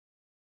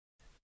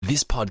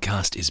This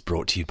podcast is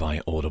brought to you by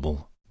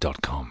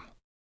Audible.com.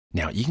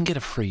 Now, you can get a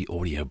free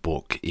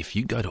audiobook if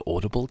you go to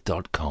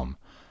Audible.com,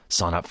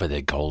 sign up for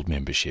their gold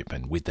membership,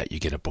 and with that you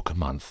get a book a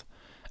month,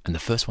 and the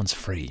first one's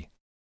free.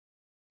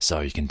 So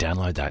you can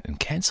download that and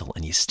cancel,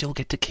 and you still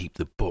get to keep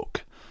the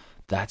book.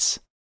 That's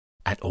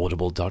at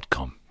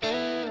Audible.com.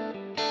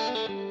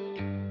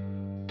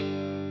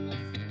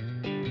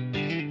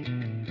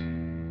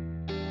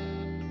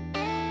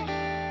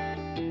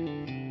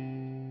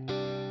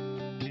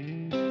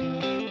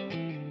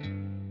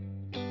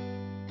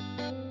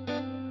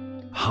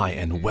 Hi,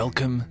 and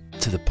welcome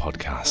to the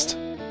podcast.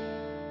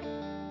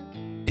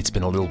 It's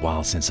been a little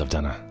while since I've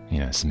done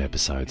some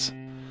episodes.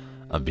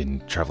 I've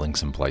been traveling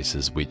some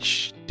places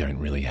which don't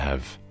really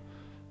have,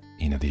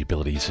 the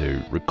ability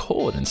to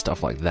record and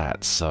stuff like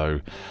that.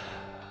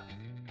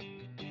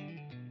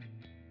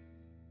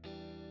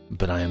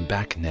 But I am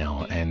back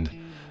now and,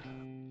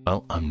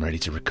 well, I'm ready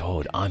to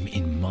record. I'm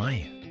in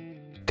my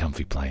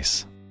comfy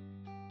place.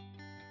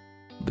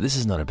 But this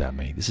is not about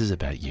me, this is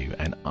about you,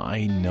 and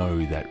I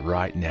know that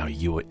right now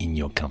you are in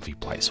your comfy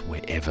place,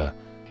 wherever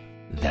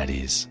that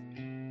is.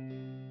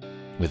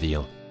 Whether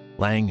you're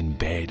laying in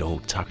bed all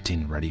tucked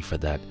in, ready for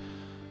that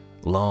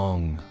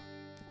long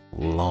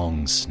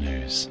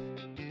snooze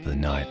for the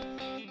night,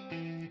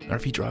 or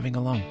if you're driving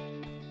along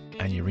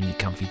and you're in your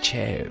comfy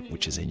chair,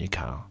 which is in your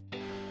car,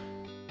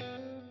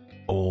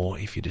 or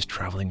if you're just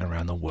traveling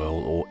around the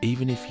world, or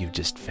even if you've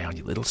just found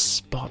your little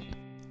spot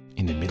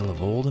in the middle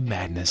of all the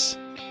madness,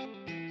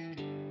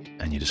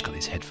 and you just got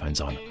these headphones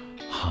on.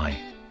 Hi,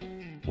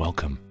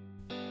 welcome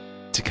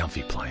to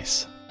Comfy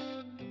Place.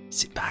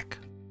 Sit back,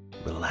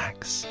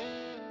 relax.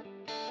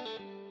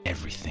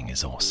 Everything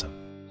is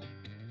awesome.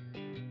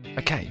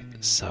 Okay,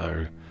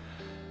 so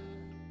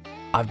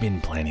I've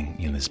been planning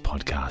this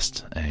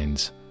podcast,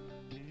 and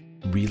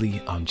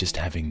really I'm just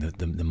having the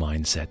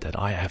mindset that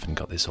I haven't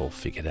got this all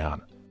figured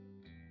out.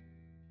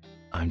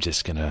 I'm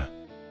just gonna,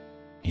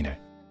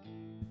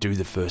 do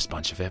the first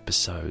bunch of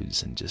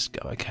episodes and just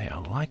go, okay, I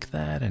like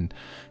that, and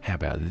how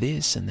about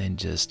this, and then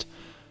just,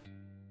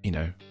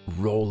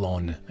 roll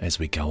on as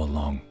we go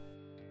along,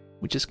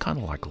 which is kind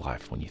of like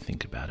life when you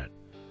think about it.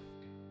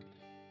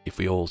 If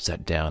we all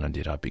sat down and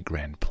did our big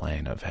grand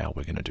plan of how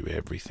we're going to do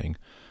everything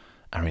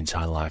our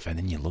entire life, and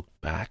then you look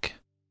back,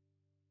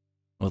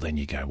 well, then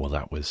you go, well,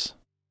 that was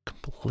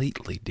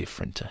completely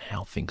different to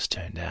how things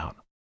turned out.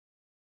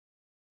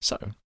 So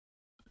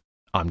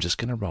I'm just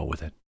going to roll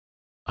with it.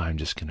 I'm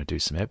just going to do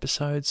some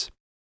episodes,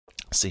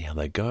 see how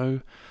they go,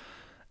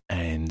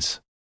 and,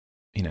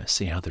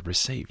 see how they're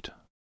received.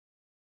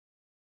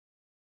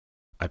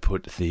 I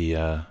put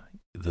the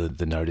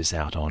notice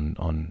out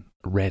on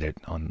Reddit,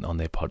 on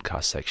their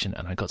podcast section,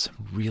 and I got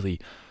some really,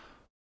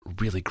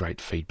 really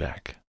great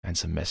feedback and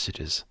some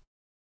messages.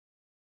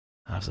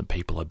 Some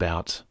people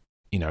about,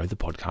 the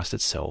podcast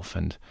itself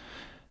and,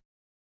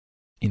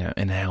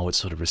 and how it's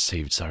sort of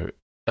received. So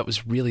that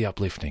was really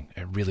uplifting.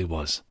 It really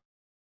was.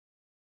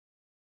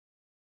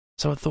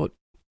 So I thought,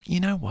 you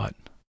know what?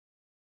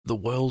 The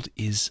world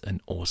is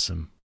an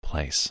awesome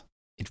place.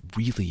 It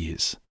really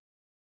is.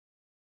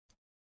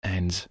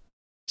 And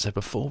so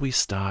before we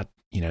start,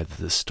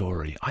 the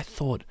story, I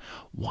thought,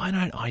 why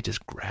don't I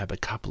just grab a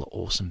couple of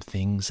awesome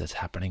things that's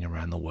happening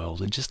around the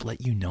world and just let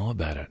you know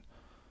about it?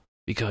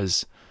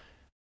 Because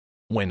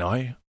when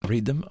I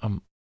read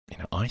them,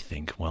 I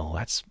think, well,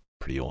 that's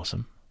pretty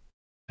awesome.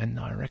 And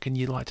I reckon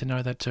you'd like to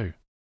know that too.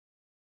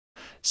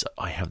 So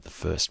I have the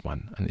first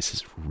one, and this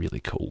is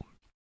really cool.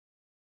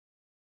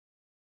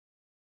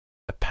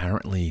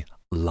 Apparently,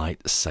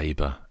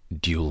 lightsaber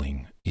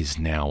dueling is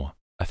now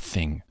a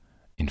thing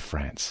in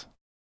France.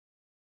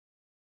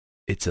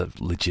 It's a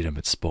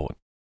legitimate sport,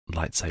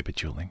 lightsaber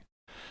dueling.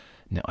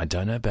 Now, I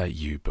don't know about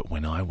you, but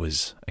when I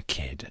was a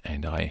kid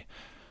and I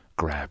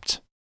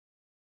grabbed,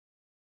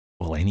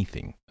 well,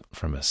 anything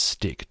from a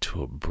stick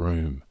to a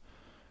broom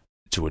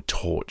to a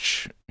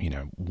torch,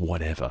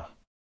 whatever,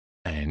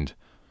 and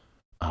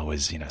I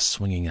was,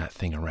 swinging that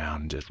thing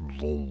around, just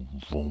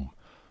vroom, vroom.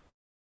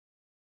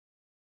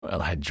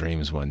 Well, I had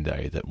dreams one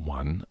day that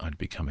 1, I'd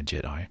become a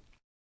Jedi.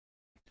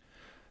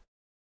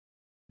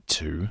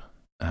 2,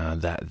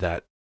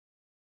 that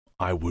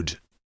I would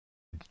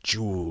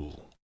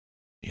duel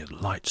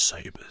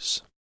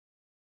lightsabers.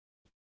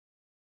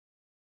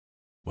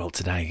 Well,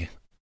 today,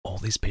 all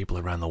these people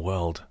around the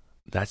world,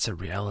 that's a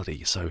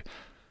reality. So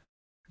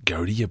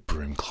go to your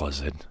broom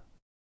closet,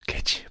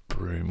 get your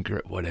broom,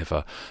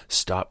 whatever,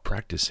 start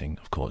practicing,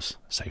 of course,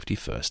 safety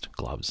first,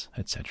 gloves,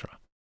 etc.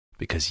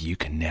 Because you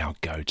can now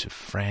go to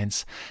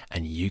France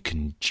and you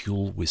can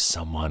duel with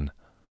someone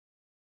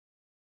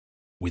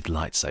with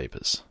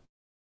lightsabers.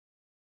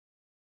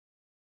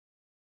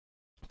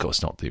 Of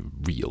course, not the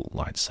real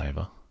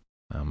lightsaber.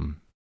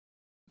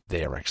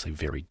 They're actually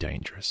very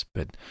dangerous,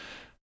 but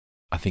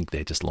I think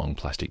they're just long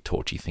plastic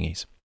torchy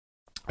thingies.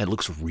 It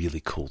looks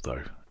really cool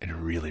though. It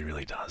really,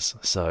 really does.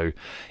 So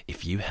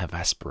if you have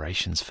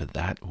aspirations for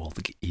that, well,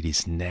 it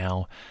is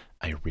now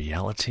a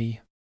reality.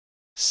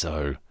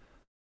 So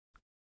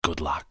good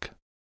luck.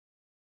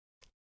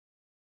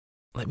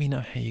 let me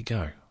know how you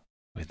go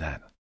with that.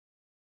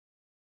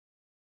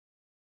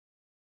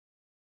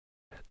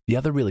 The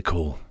other really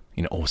cool,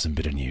 awesome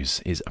bit of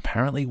news is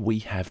apparently we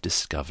have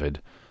discovered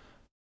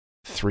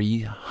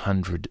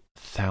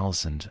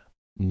 300,000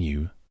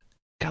 new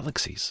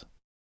galaxies.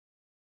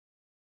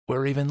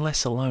 We're even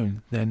less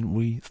alone than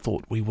we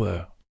thought we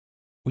were,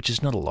 which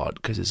is not a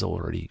lot because there's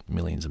already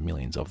millions and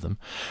millions of them,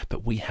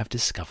 but we have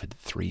discovered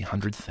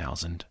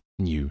 300,000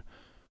 new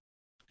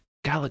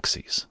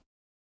galaxies.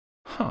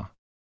 Huh.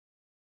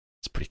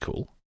 It's pretty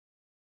cool.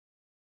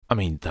 I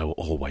mean, they were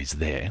always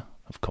there,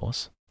 of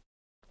course,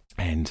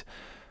 and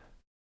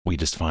we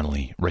just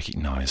finally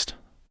recognized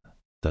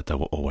that they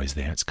were always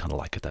there. It's kind of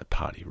like at that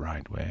party,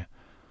 right, where,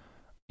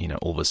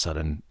 all of a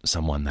sudden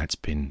someone that's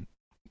been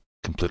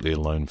completely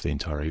alone for the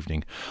entire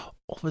evening,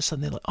 all of a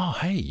sudden they're like, oh,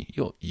 hey,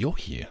 you're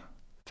here.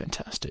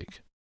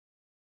 Fantastic.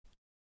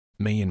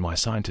 Me and my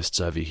scientists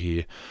over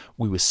here,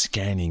 we were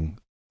scanning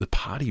the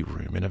party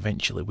room and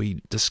eventually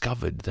we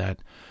discovered that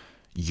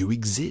you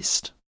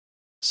exist.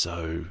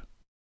 So,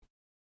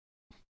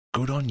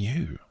 good on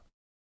you.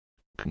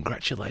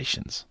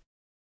 Congratulations.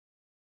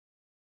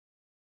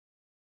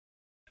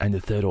 And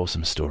the third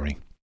awesome story.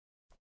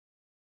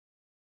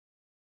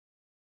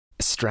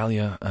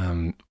 Australia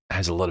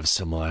has a lot of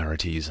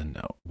similarities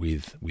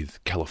with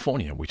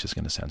California, which is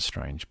going to sound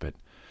strange, but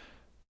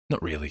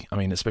not really. I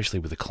mean, especially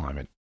with the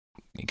climate.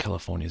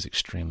 California is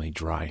extremely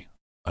dry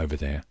over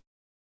there.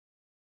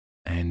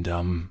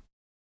 And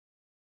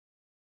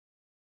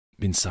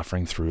been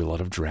suffering through a lot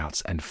of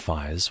droughts and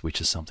fires, which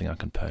is something I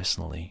can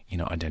personally,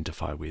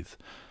 identify with,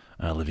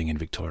 living in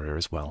Victoria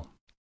as well.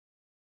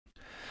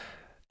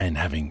 And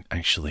having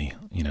actually,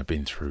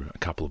 been through a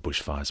couple of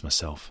bushfires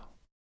myself,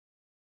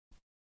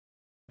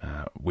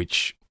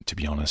 which, to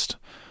be honest,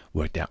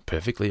 worked out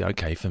perfectly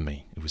okay for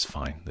me. It was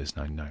fine. There's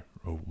no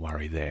real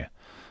worry there.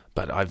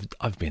 But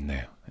I've been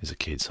there as a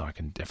kid, so I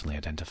can definitely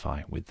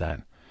identify with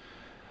that.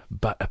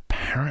 But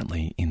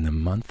apparently, in the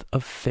month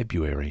of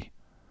February,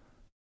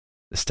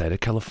 the state of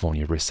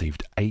California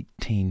received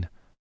 18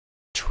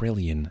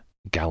 trillion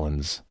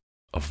gallons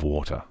of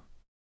water.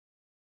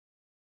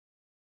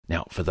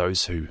 Now, for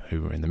those who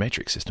are in the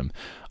metric system,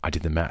 I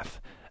did the math.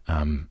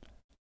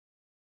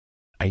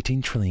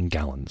 18 trillion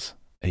gallons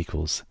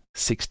equals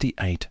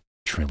 68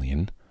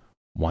 trillion,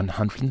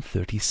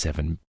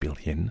 137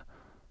 billion,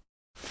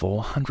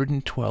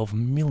 412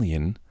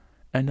 million,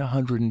 and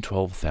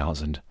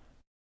 112,000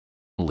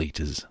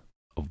 litres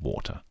of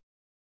water.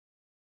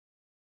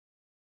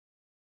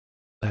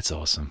 That's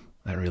awesome.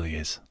 That really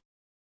is.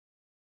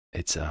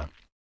 It's the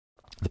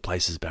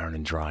place is barren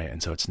and dry,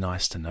 and so it's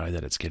nice to know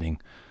that it's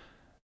getting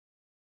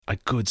a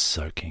good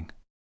soaking.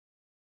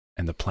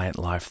 And the plant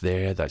life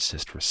there that's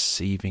just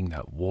receiving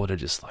that water,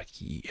 just like,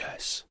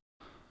 yes.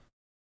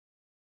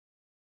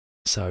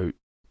 So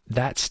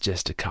that's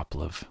just a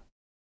couple of,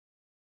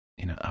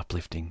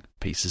 uplifting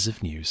pieces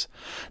of news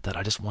that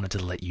I just wanted to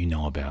let you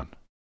know about.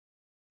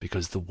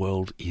 Because the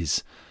world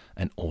is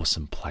an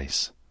awesome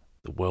place.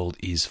 The world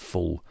is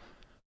full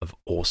of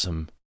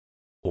awesome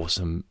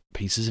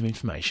pieces of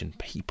information,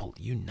 people,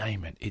 you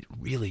name it. It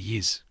really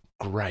is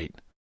great.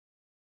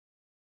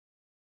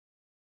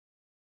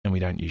 And we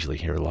don't usually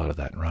hear a lot of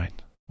that, right?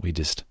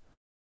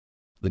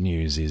 The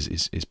news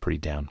is pretty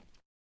down.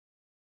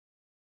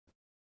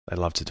 They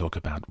love to talk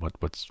about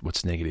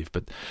what's negative,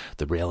 but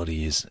the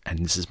reality is, and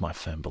this is my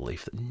firm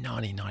belief, that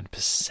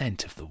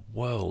 99% of the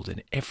world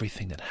and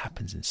everything that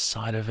happens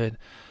inside of it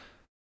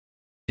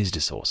is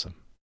just awesome.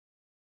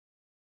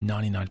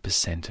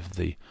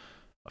 99%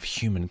 of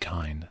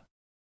humankind,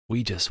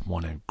 we just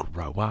want to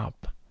grow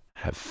up,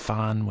 have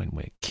fun when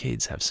we're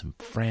kids, have some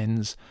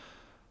friends,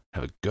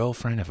 have a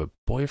girlfriend, have a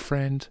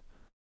boyfriend,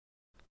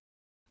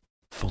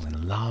 fall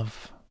in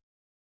love,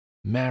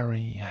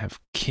 marry, have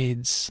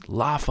kids,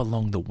 laugh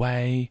along the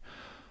way,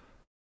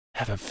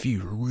 have a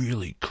few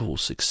really cool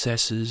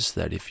successes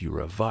that if you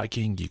were a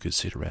Viking, you could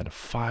sit around a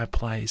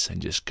fireplace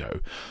and just go,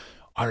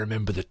 I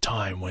remember the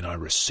time when I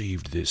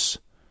received this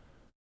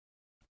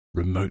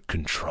remote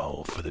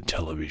control for the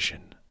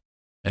television,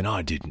 and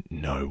I didn't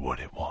know what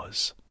it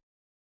was,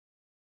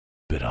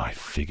 but I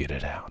figured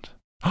it out.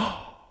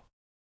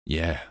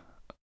 Yeah,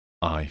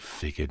 I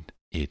figured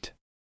it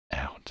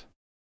out.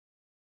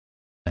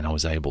 And I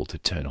was able to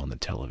turn on the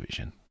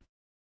television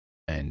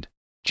and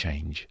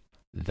change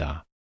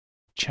the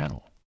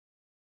channel.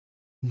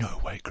 No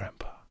way,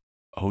 Grandpa.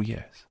 Oh,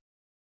 yes.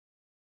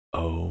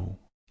 Oh,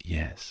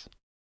 yes.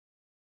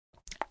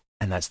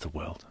 And that's the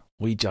world.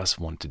 We just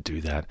want to do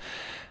that.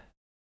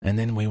 And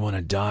then we want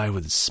to die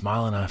with a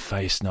smile on our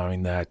face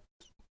knowing that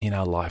in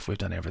our life we've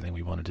done everything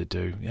we wanted to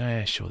do.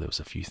 Yeah, sure, there was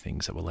a few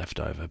things that were left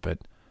over, but,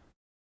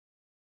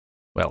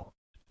 well,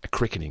 a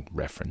cricketing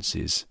reference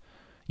is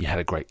you had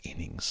a great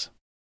innings.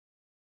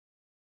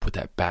 Put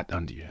that bat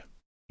under your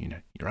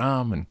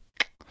arm and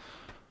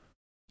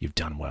you've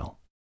done well.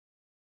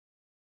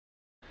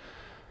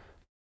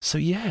 So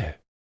yeah,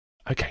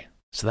 okay,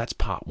 so that's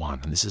part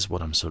one, and this is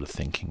what I'm sort of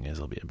thinking is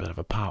there'll be a bit of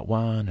a part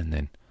one and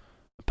then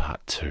a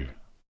part two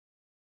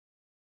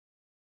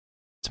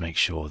to make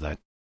sure that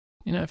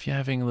if you're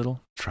having a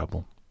little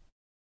trouble,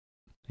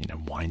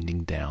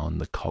 winding down,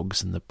 the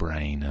cogs in the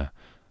brain are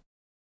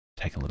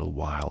taking a little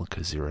while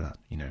because you're,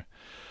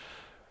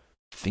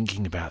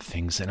 thinking about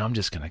things, and I'm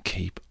just going to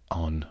keep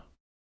on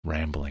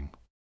rambling.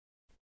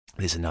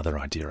 There's another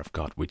idea I've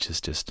got, which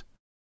is just,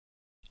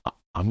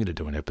 I'm going to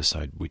do an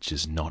episode which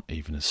is not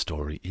even a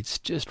story. It's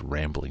just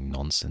rambling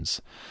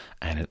nonsense,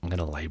 and I'm going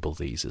to label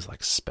these as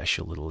like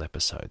special little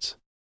episodes,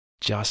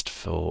 just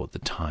for the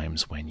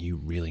times when you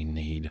really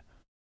need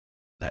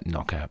that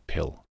knockout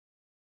pill.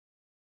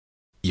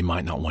 You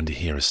might not want to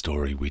hear a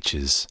story which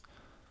is,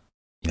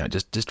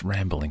 just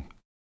rambling,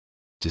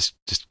 just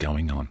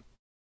going on.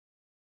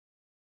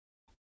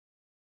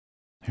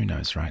 Who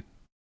knows, right?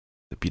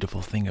 The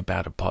beautiful thing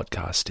about a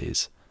podcast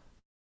is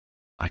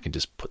I can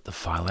just put the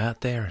file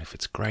out there, and if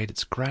it's great,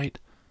 it's great.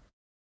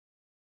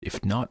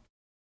 If not,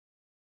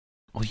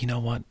 well, you know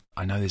what?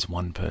 I know there's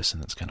one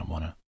person that's going to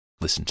want to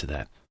listen to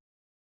that,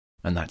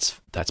 and that's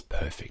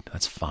perfect.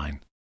 That's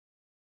fine.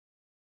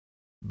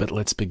 But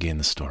let's begin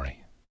the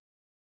story.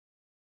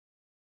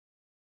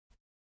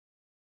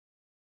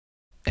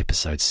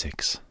 Episode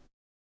 6.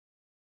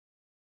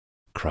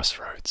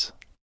 Crossroads.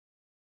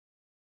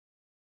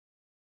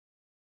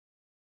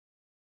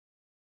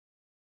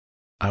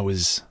 I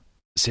was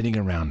sitting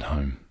around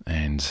home,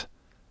 and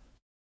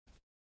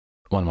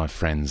one of my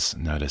friends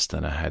noticed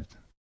that I had,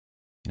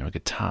 a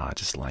guitar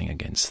just laying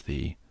against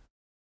the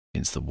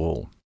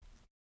wall.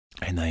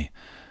 And they,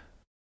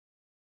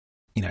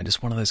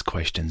 just one of those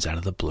questions out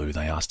of the blue,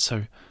 they asked,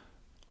 so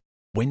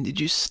when did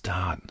you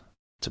start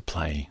to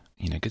play,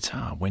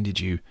 guitar? When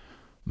did you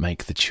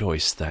make the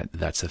choice that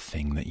that's a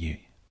thing that you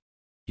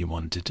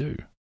wanted to do?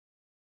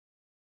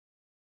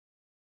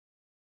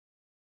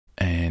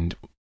 And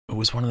it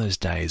was one of those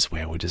days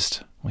where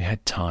we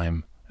had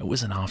time. It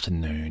was an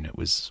afternoon. It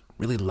was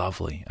really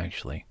lovely,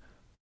 actually.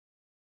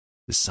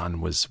 The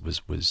sun was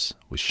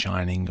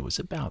shining. It was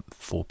about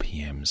 4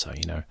 p.m. So,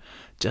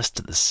 just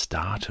at the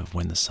start of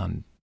when the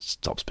sun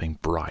stops being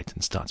bright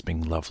and starts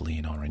being lovely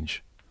and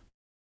orange.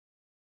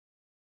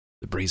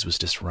 The breeze was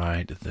just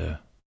right. The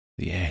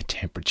air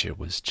temperature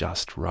was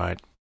just right.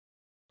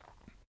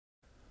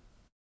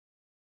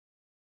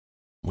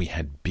 We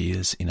had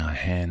beers in our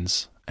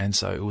hands. And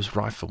so it was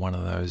right for one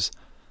of those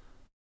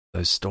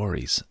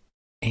stories.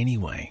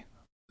 Anyway,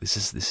 this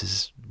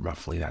is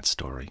roughly that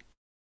story.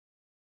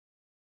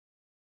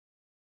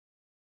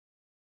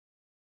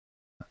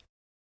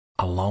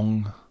 A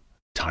long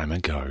time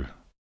ago,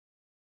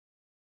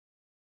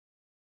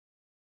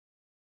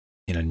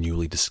 in a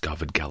newly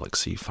discovered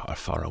galaxy far,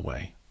 far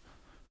away,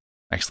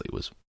 actually it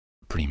was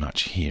pretty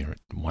much here,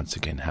 it once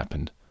again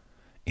happened,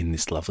 in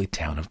this lovely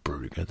town of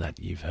Brugge that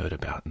you've heard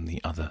about in the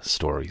other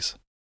stories.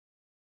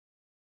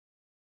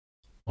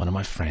 One of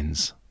my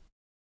friends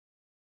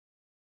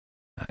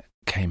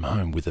came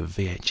home with a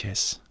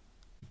VHS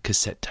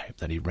cassette tape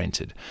that he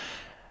rented,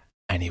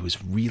 and he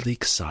was really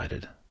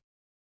excited.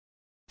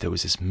 There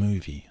was this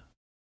movie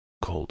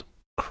called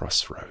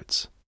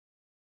Crossroads.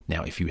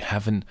 Now, if you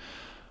haven't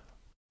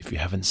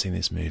seen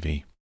this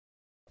movie,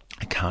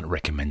 I can't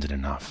recommend it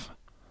enough.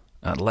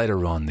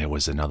 Later on, there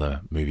was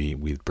another movie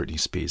with Britney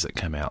Spears that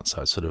came out,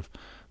 so it sort of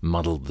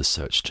muddled the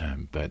search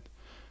term, but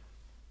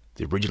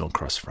the original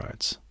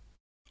Crossroads,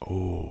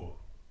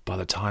 by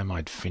the time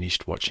I'd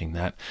finished watching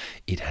that,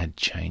 it had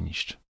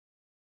changed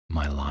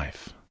my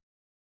life.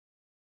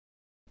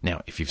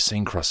 Now, if you've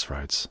seen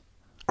Crossroads,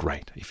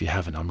 great. If you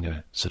haven't, I'm going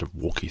to sort of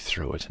walk you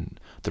through it and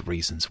the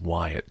reasons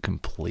why it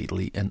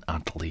completely and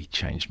utterly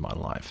changed my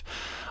life.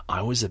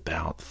 I was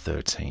about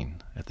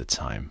 13 at the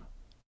time,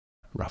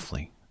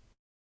 roughly.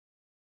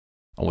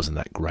 I wasn't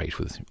that great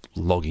with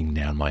logging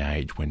down my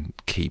age when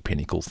key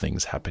pinnacle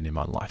things happened in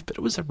my life, but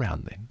it was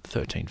around then,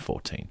 13,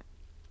 14.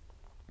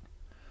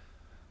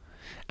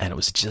 And it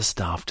was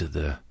just after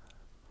the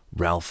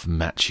Ralph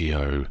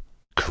Macchio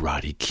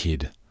Karate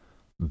Kid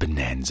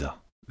bonanza.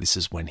 This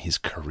is when his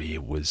career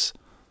was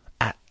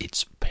at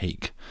its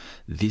peak.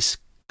 This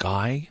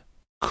guy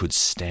could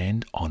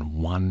stand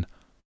on one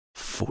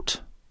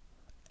foot,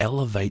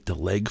 elevate the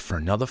leg for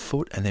another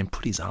foot, and then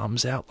put his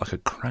arms out like a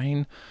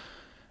crane,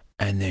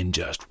 and then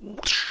just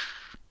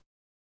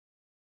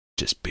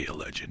be a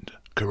legend.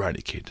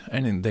 Karate Kid.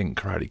 And then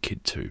Karate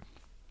Kid 2,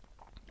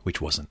 which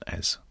wasn't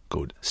as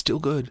good. Still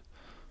good,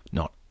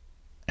 not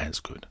as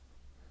good.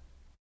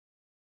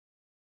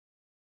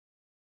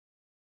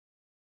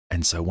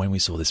 And so when we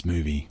saw this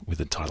movie with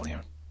the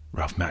title,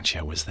 Ralph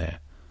Macchio was there,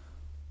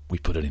 we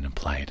put it in and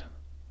played.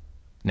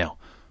 Now,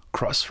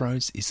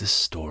 Crossroads is a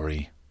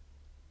story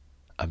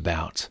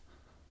about,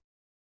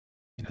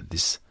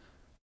 this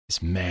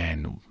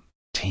man,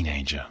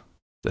 teenager,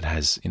 that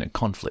has,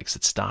 conflicts.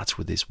 It starts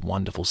with this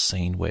wonderful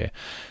scene where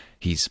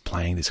he's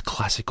playing this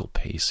classical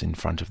piece in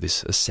front of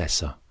this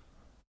assessor,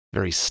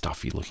 very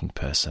stuffy looking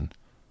person.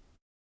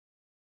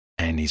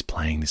 And he's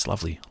playing this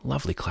lovely,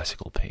 lovely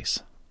classical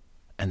piece.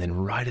 And then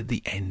right at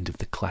the end of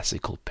the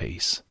classical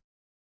piece,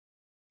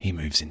 he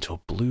moves into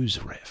a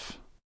blues riff.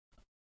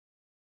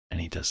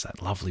 And he does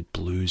that lovely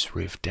blues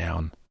riff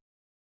down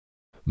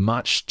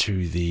much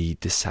to the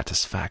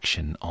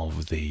dissatisfaction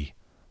of the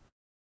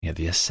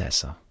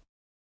assessor.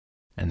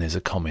 And there's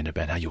a comment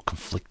about how you're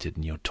conflicted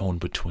and you're torn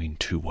between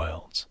two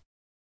worlds.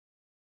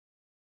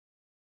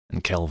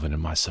 And Kelvin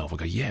and myself will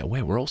go, yeah,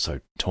 we're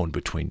also torn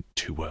between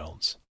two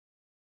worlds.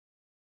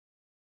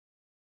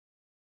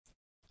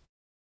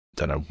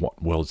 Don't know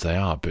what worlds they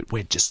are, but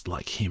we're just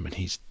like him and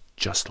he's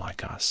just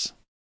like us.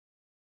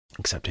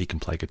 Except he can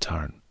play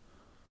guitar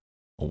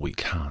or we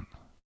can't.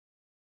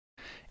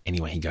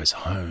 Anyway, he goes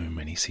home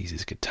and he sees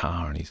his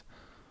guitar and he's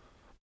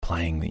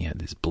playing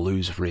this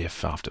blues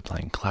riff after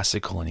playing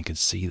classical, and you can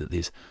see that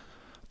there's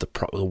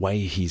the way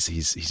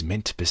he's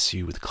meant to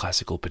pursue with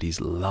classical, but his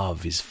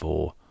love is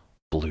for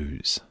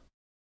blues.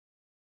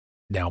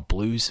 Now,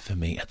 blues for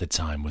me at the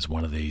time was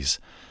one of these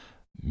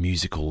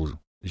musical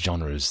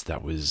genres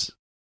that was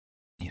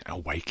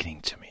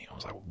awakening to me. I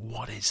was like,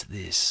 what is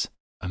this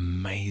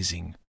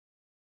amazing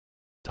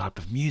type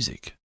of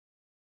music?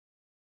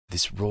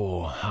 This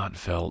raw,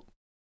 heartfelt,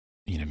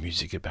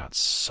 music about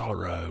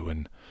sorrow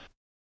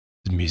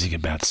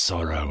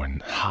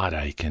and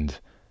heartache, and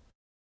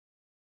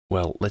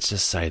well, let's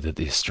just say that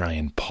the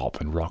Australian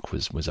pop and rock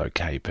was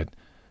okay, but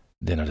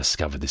then I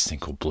discovered this thing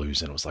called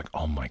blues and it was like,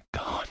 oh my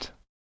God.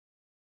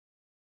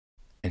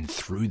 And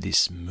through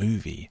this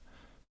movie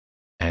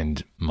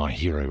and my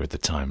hero at the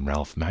time,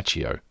 Ralph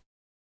Macchio,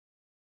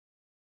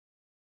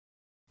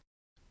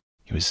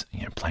 he was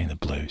playing the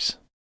blues.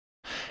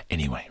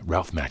 Anyway,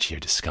 Ralph Macchio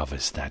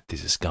discovers that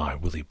there's this guy,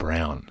 Willie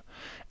Brown,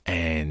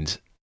 and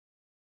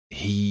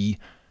he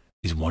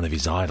is one of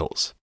his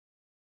idols.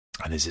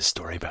 And there's this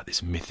story about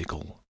this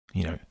mythical,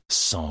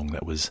 song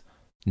that was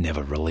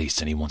never released,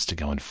 and he wants to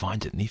go and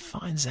find it. And he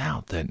finds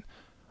out that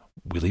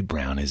Willie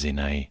Brown is in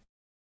an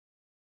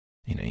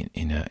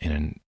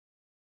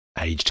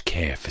aged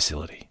care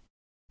facility.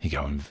 He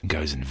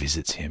goes and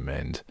visits him,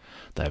 and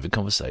they have a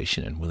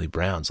conversation. And Willie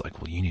Brown's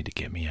like, "Well, you need to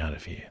get me out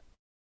of here.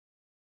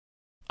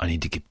 I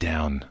need to get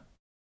down,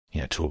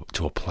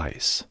 to a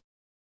place."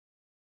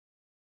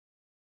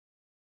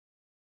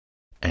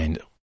 And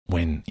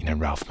when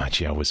Ralph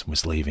Macchio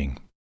was leaving,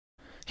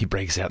 he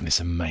breaks out in this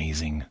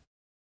amazing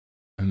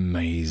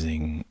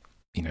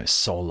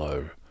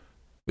solo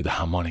with a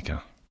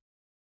harmonica.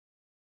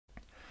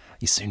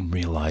 You soon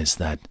realise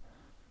that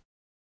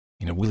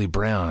Willie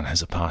Brown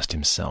has a past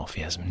himself.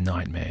 He has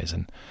nightmares,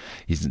 and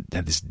he's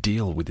had this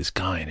deal with this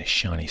guy in a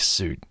shiny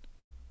suit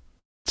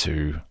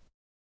to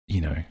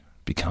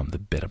become the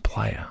better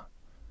player.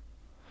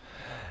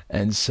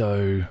 And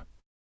so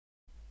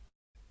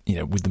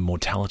with the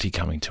mortality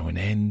coming to an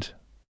end,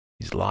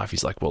 his life,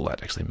 he's like, well,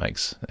 that's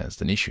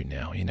an issue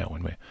now.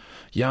 When we're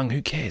young,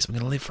 who cares? We're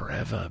going to live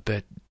forever.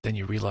 But then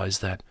you realise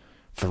that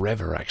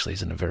forever actually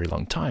isn't a very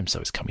long time, so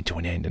it's coming to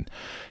an end, and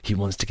he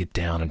wants to get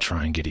down and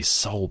try and get his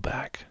soul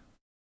back.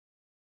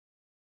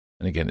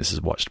 And again, this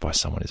is watched by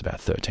someone who's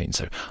about 13,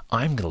 so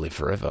I'm going to live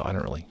forever. I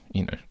don't really,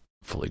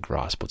 fully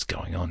grasp what's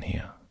going on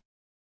here.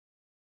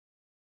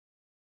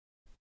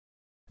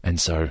 And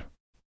so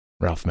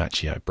Ralph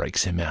Macchio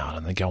breaks him out,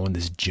 and they go on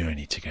this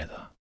journey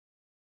together.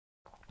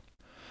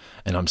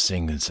 And I'm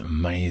seeing this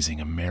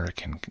amazing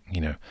American,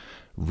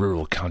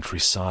 rural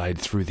countryside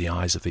through the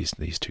eyes of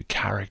these two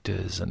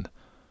characters. And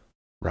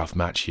Ralph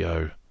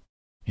Macchio,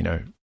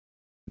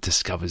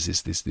 discovers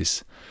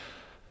this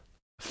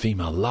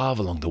female love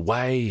along the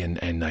way,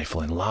 and they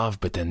fall in love,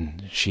 but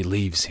then she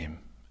leaves him.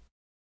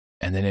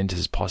 And then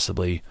enters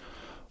possibly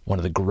one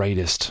of the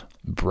greatest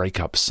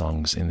breakup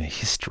songs in the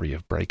history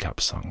of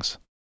breakup songs.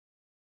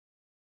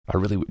 I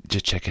really would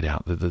just check it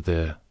out,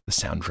 the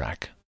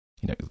soundtrack,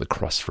 the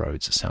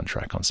Crossroads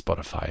soundtrack on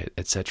Spotify,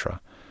 etc.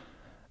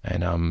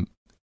 And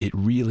it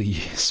really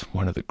is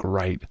one of the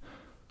great,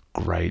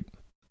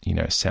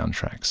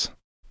 soundtracks.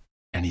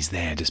 And he's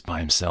there just by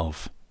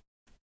himself,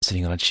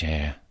 sitting on a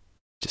chair,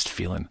 just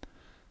feeling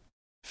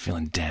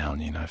down,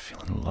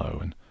 feeling low.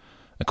 And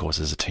of course,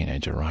 as a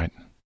teenager, right,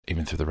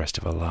 even through the rest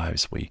of our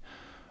lives, we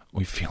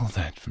feel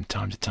that from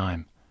time to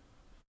time,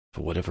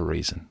 for whatever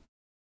reason.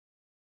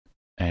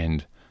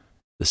 And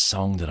the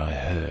song that I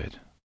heard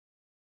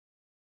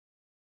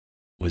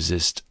was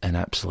just an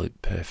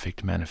absolute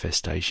perfect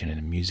manifestation in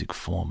a music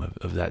form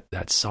of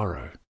that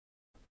sorrow.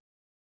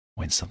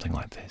 Went something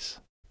like this.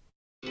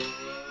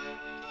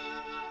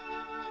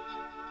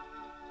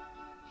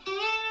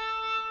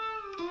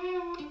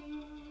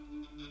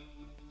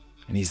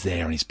 And he's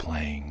there and he's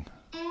playing,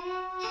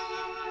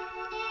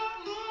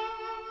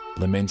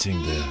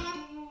 lamenting the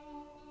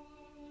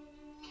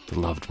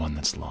loved one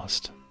that's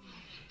lost.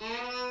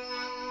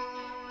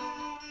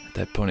 At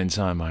that point in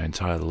time, my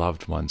entire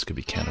loved ones could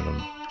be counted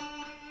on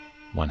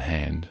one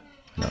hand.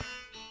 They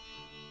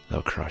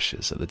were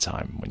crushes at the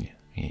time when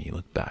you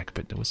look back,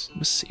 but it was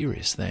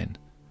serious then.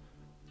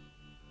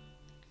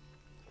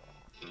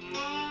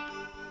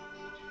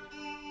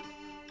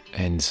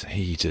 And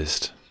he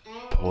just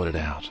poured it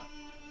out.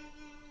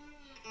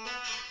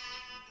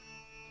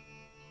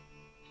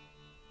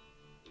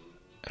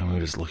 And we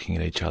were just looking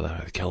at each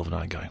other, Kelvin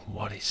and I, going,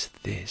 what is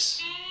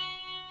this?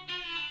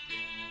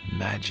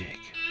 Magic.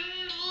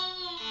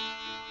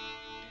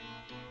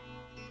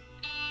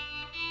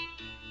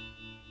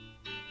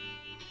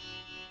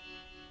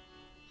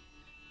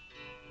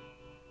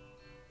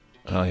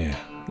 Oh yeah,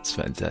 it's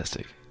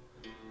fantastic.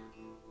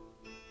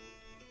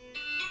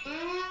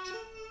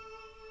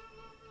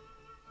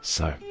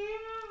 So,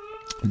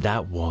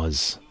 that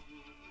was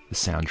the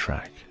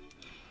soundtrack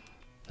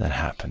that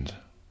happened.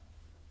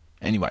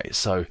 Anyway,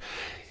 so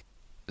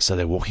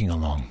they're walking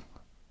along,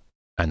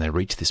 and they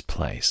reach this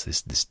place,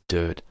 this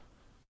dirt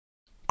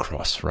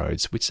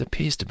crossroads, which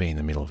appears to be in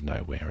the middle of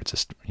nowhere. It's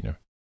just,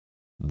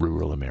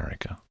 rural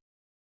America.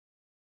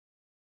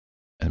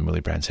 And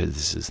Willie Brown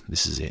says,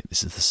 "This is it.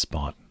 This is the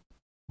spot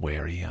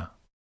where it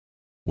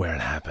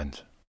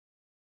happened."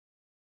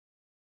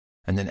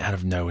 And then out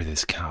of nowhere,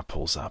 this car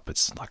pulls up.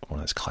 It's like one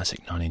of those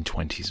classic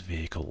 1920s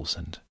vehicles,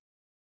 and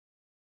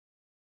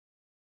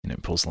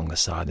it pulls along the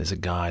side. There's a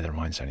guy that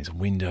runs down his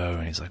window,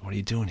 and he's like, "What are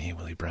you doing here,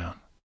 Willie Brown?"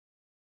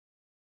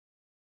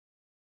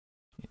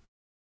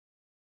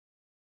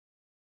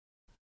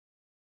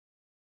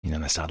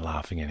 And they start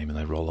laughing at him, and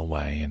they roll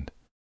away, and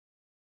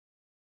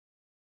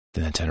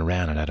then they turn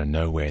around, and out of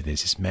nowhere,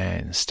 there's this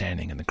man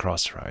standing in the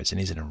crossroads, and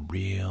he's in a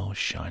real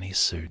shiny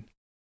suit.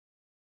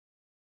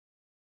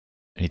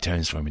 And he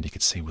turns to him, and you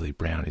can see Willie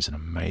Brown is an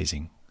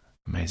amazing,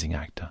 amazing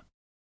actor.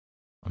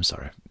 I'm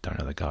sorry, I don't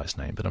know the guy's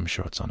name, but I'm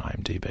sure it's on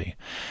IMDb.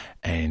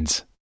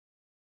 And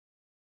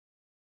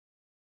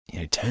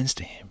he turns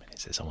to him, and he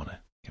says, "I want to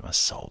get my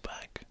soul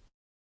back."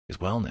 He goes,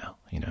 "Well now,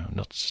 I'm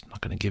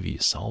not going to give you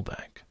your soul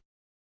back.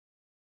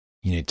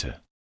 You need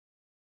to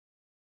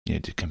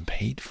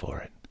compete for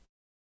it."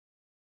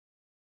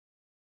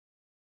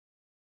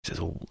 He says,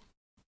 "Well,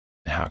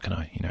 how can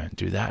I,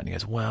 do that?" And he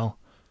goes, "Well,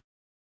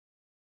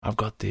 I've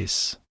got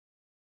this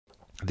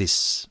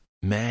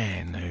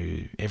man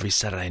who every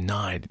Saturday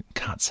night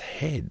cuts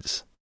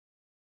heads."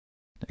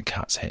 And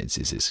cuts heads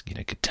is this,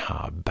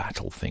 guitar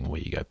battle thing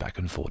where you go back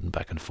and forth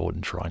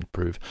and try and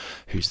prove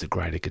who's the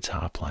greater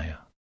guitar player.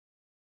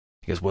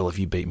 He goes, "Well, if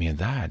you beat me at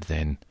that,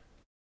 then,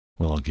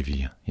 I'll give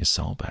you your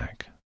soul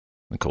back."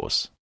 Of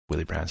course,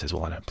 Willie Brown says,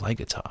 "Well, I don't play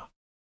guitar."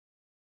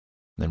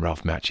 And then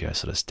Ralph Macchio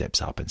sort of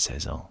steps up and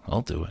says,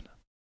 I'll do it."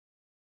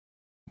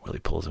 Willie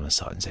pulls him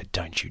aside and said,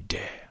 "Don't you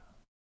dare.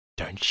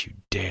 Don't you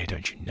dare.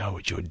 Don't you know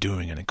what you're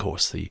doing?" And of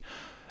course, the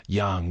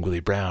young Willie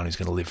Brown is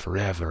going to live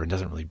forever and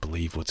doesn't really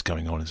believe what's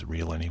going on is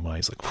real anyway.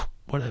 He's like,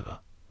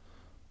 "Whatever.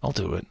 I'll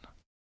do it."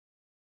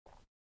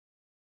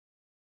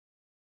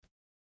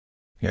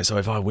 So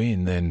if I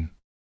win, then,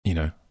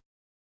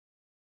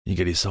 you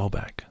get his soul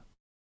back.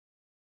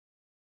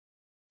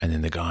 And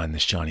then the guy in the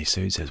shiny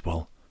suit says,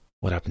 "Well,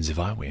 what happens if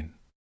I win?"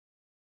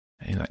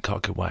 And in that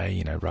cocky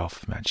way,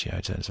 Ralph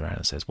Macchio turns around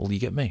and says, "Well, you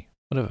get me.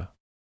 Whatever."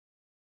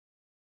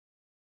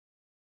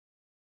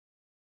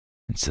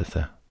 And so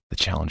the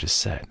challenge is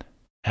set.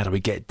 "How do we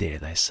get there?"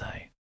 they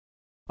say.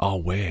 "Oh,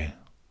 we're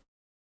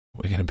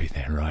going to be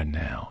there right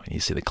now." And you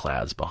see the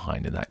clouds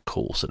behind it, that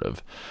cool sort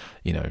of,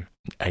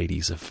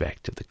 80s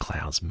effect of the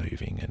clouds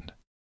moving. And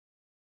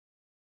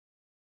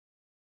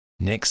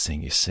next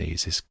thing you see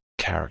is this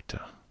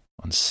character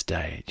on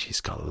stage. He's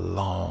got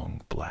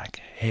long black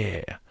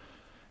hair.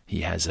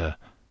 He has an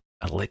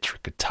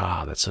electric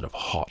guitar that's sort of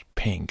hot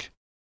pink.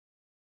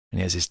 And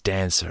he has this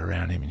dancer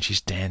around him, and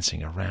she's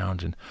dancing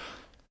around, and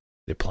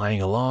they're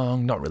playing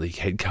along, not really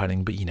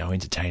head-cutting, but,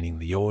 entertaining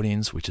the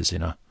audience, which is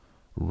in a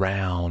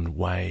round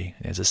way.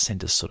 There's a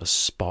centre sort of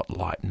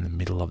spotlight in the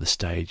middle of the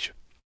stage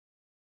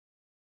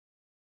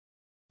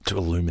to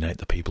illuminate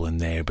the people in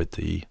there, but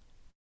the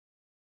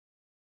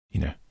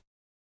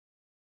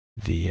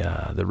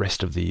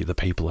rest of the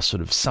people are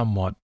sort of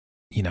somewhat,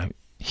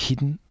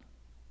 hidden.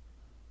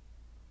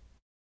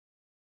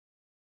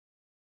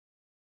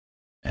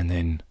 And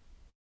then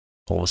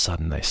all of a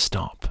sudden they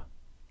stop,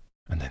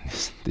 and then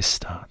this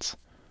starts.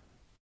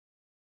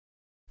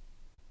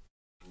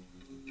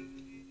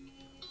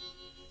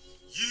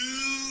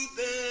 You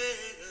better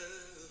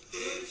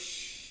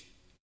hush,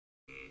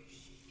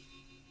 hush,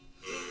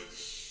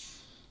 hush.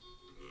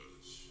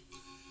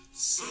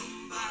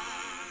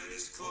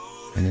 Somebody's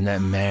calling. And then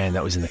that man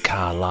that was in the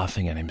car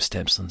laughing at him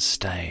steps on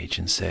stage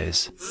and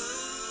says,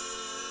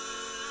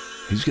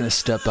 "Who's going to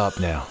step up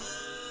now?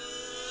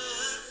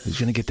 Who's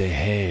going to get their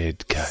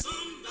head cut?"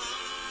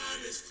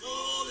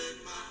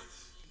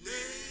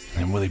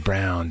 And Willie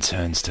Brown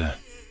turns to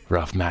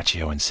Ralph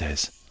Macchio and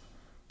says,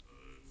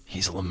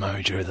 "Here's a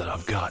Limojo that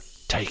I've got.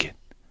 Take it."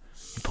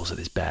 He pulls out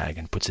his bag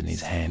and puts it in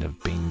his hand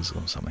of beans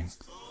or something.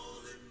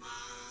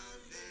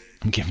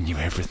 "I'm giving you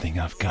everything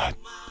I've got.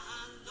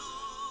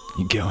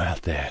 You go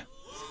out there.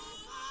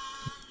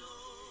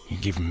 You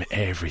give him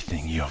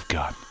everything you've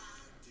got.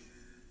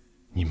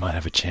 You might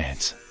have a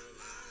chance."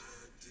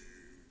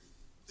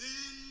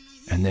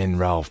 And then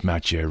Ralph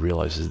Macchio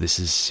realizes this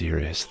is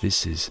serious.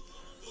 This is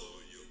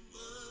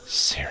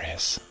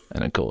serious.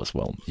 And of course,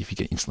 well, if you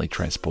get instantly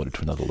transported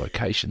to another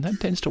location, that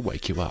tends to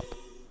wake you up.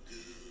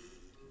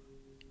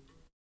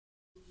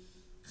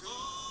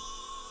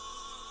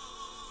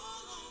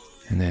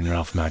 And then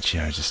Ralph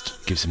Macchio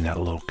just gives him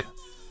that look.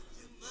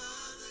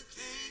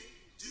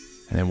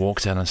 And then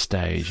walks out on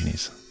stage in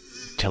his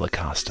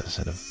Telecaster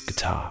sort of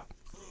guitar.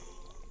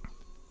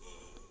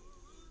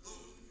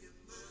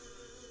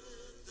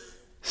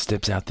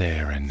 steps out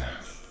there and,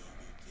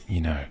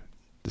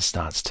 just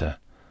starts to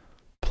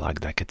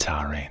plug that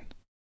guitar in.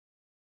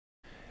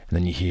 And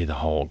then you hear the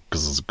whole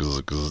guzz,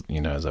 guzz, guzz,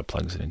 as it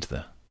plugs it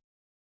into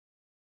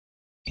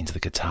the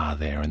guitar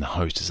there, and the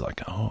host is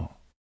like, oh,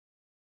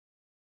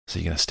 so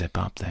you're going to step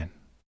up then?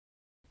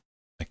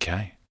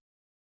 Okay.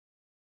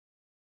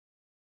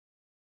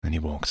 Then he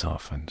walks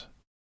off, and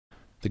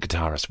the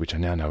guitarist, which I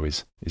now know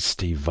is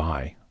Steve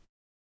Vai,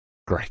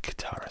 great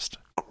guitarist,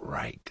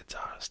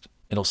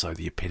 and also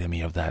the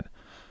epitome of that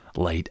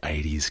late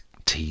 80s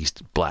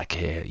teased black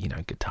hair,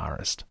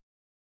 guitarist.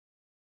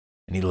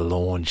 And he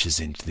launches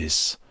into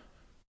this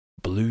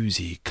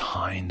bluesy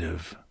kind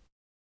of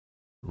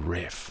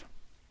riff,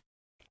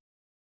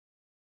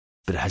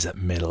 but it has that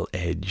metal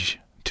edge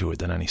to it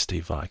that only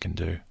Steve Vai can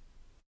do.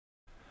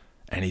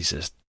 And he's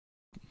just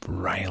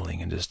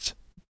railing and just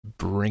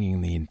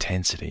bringing the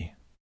intensity,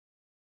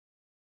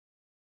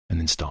 and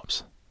then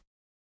stops.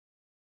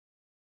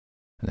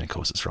 And then, of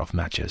course, it's Ralph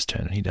Macchio's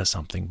turn, and he does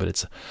something, but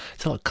it's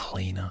a lot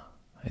cleaner.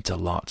 It's a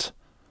lot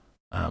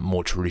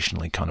more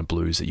traditionally kind of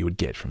blues that you would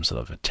get from sort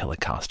of a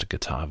Telecaster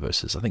guitar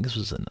versus, I think this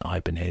was an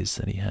Ibanez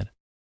that he had.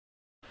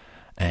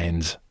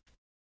 And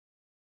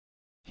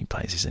he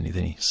plays this, and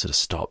then he sort of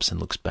stops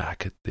and looks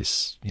back at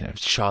this,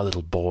 shy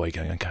little boy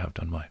going, okay, I've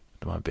done my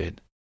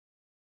bit.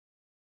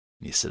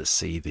 And you sort of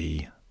see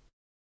the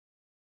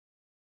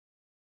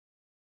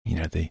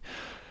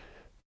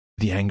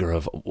anger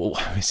of, well,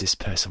 who is this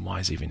person? Why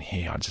is he even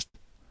here?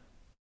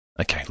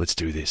 Okay, let's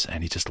do this.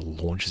 And he just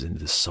launches into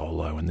this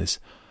solo, and it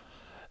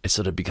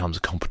sort of becomes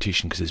a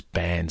competition because this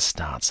band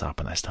starts up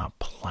and they start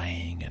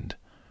playing, and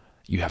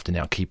you have to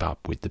now keep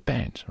up with the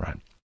band, right?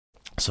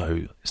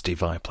 So Steve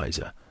Vai plays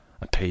a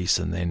piece,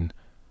 and then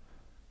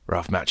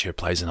Ralph Macchio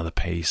plays another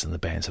piece, and the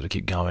band sort of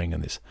keep going,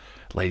 and this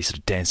lady sort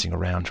of dancing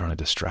around trying to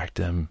distract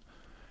them,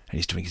 and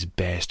he's doing his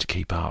best to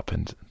keep up,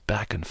 and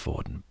back and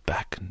forward and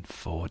back and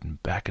forward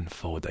and back and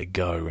forward they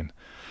go, and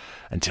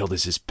until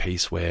there's this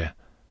piece where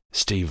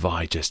Steve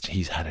Vai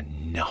he's had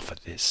enough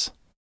of this.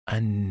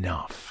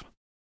 Enough.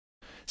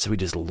 So he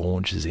just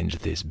launches into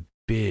this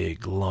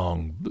big,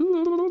 long,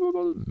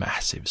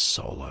 massive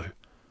solo.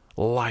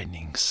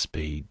 Lightning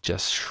speed,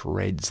 just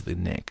shreds the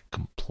neck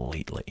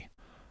completely.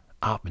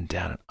 Up and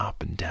down and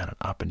up and down and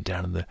up and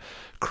down, and the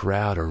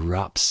crowd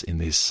erupts in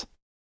this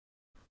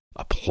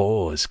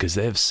applause because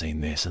they've seen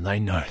this and they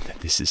know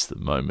that this is the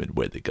moment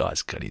where the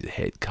guy's got his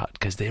head cut,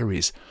 because there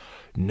is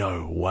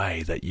no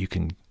way that you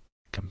can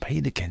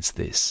compete against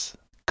this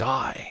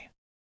guy,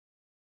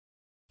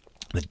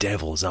 the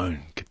devil's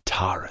own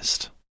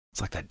guitarist.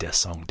 It's like that death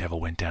song,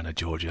 Devil Went Down to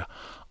Georgia.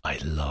 I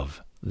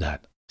love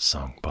that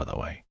song, by the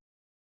way.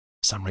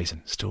 For some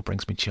reason, still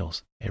brings me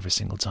chills every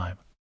single time.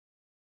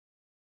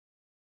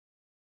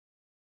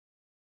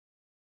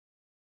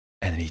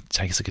 And then he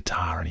takes the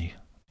guitar and he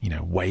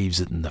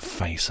waves it in the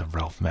face of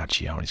Ralph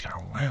Macchio, and he's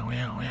going, wow,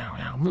 wow,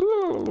 wow,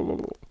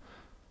 wow.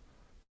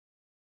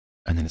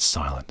 And then it's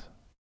silent.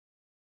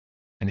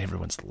 And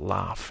everyone's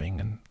laughing,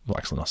 and, well,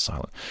 actually not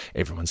silent.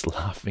 Everyone's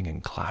laughing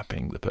and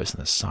clapping. The person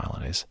that's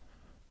silent is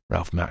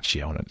Ralph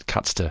Macchio, and it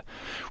cuts to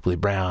Willie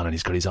Brown, and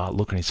he's got his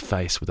look on his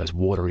face with those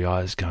watery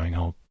eyes going,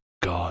 oh,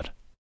 God.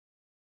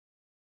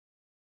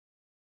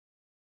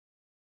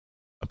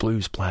 A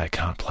blues player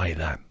can't play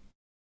that.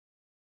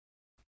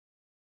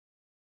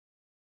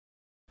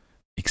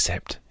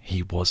 Except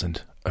he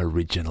wasn't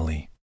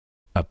originally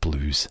a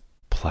blues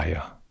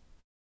player.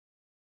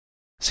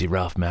 See,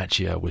 Ralph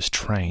Macchio was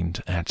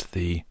trained at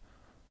the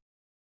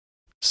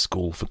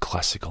School for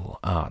Classical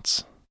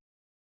Arts.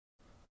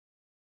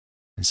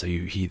 And so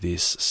you hear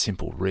this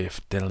simple riff,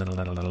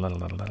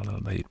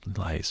 it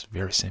plays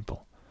very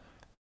simple.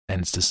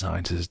 And it's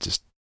designed to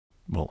just,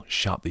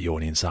 shut the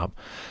audience up,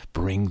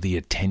 bring the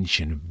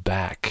attention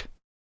back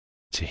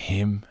to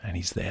him, and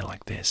he's there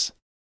like this.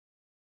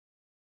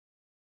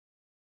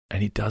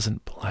 And he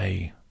doesn't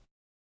play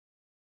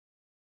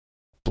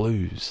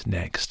blues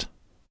next.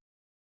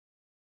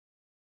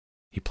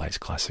 He plays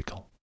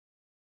classical.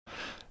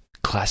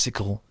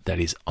 Classical that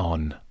is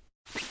on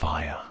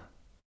fire.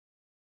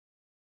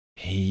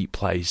 He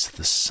plays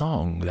the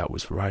song that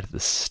was right at the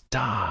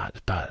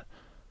start, but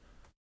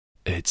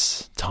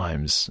it's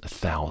times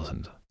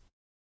 1,000.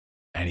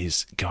 And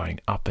he's going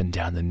up and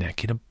down the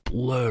neck in a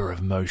blur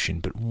of motion,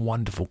 but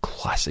wonderful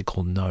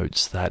classical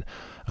notes that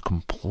are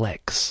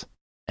complex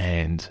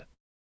and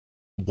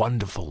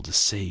wonderful to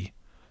see.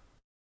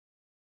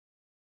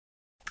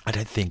 I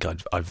don't think I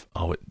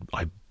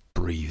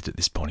breathed at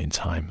this point in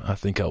time. I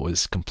think I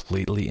was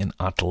completely and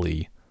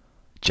utterly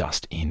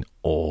just in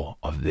awe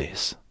of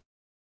this.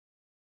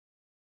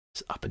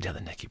 It's up and down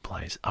the neck he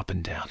plays, up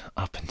and down,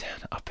 up and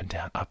down, up and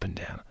down, up and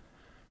down.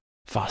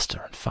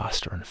 Faster and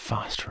faster and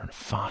faster and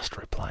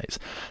faster it plays.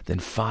 Then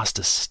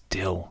faster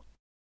still.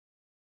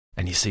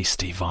 And you see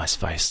Steve Vai's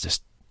face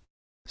just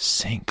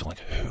sink. Like,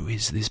 who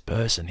is this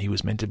person? He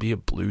was meant to be a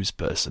blues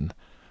person.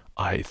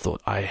 I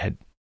thought I had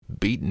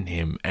beaten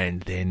him,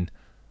 and then,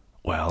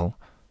 well,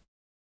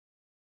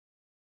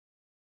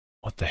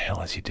 what the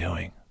hell is he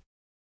doing?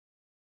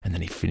 And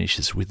then he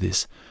finishes with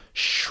this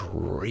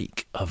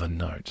shriek of a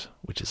note,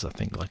 which is, I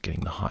think, like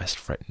getting the highest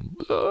fret.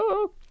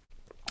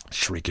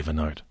 Shriek of a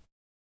note.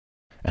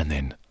 And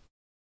then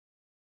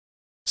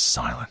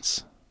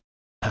silence.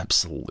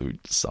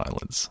 Absolute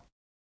silence.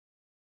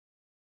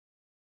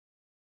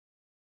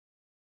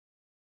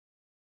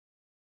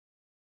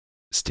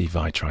 Steve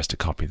Vai tries to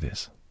copy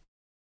this,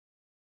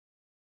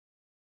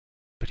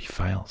 but he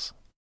fails.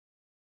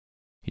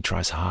 He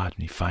tries hard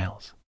and he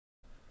fails.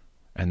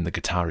 And the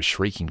guitar is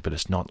shrieking, but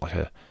it's not like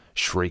a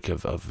shriek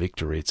of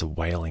victory. It's a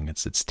wailing.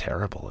 It's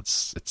terrible.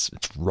 It's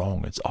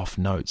wrong. It's off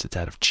notes. It's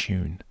out of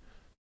tune.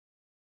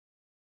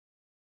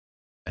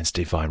 And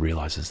Steve Vai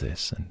realizes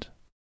this, and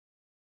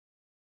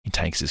he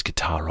takes his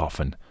guitar off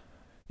and,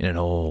 in an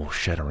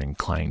all-shattering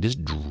clang,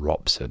 just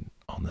drops it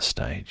on the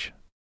stage.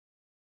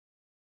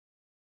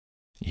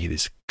 You hear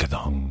this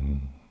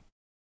ka-dong.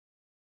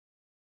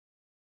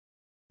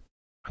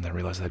 And they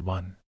realize they'd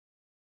won.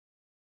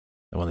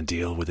 They won the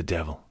deal with the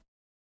devil.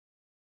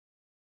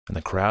 And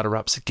the crowd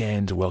erupts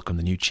again to welcome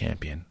the new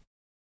champion.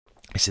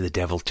 You see the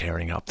devil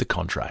tearing up the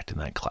contract in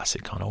that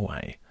classic kind of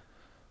way.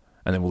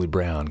 And then Willie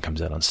Brown comes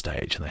out on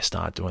stage and they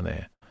start doing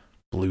their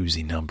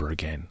bluesy number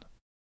again.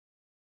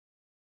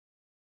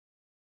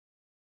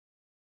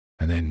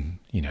 And then,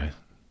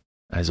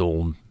 as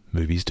all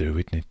movies do,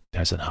 it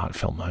has a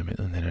heartfelt moment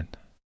and then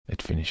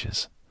it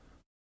finishes.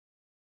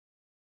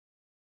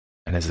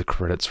 And as the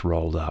credits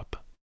rolled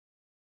up,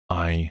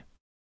 I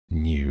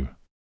knew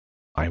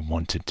I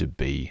wanted to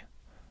be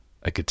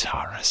a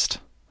guitarist.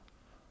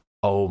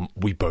 Oh,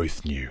 we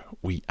both knew.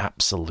 We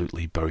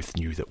absolutely both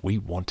knew that we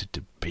wanted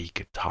to be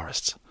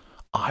guitarists.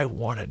 I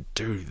want to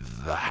do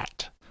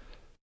that.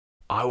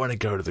 I want to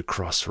go to the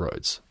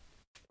Crossroads.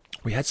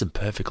 We had some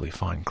perfectly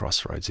fine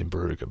Crossroads in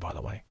Baruga, by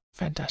the way.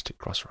 Fantastic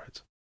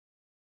Crossroads.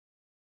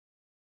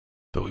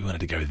 But we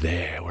wanted to go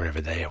there, wherever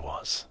there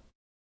was.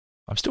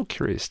 I'm still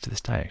curious to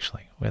this day,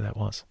 actually, where that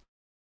was.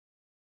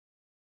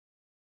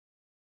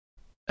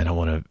 And I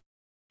want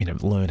to,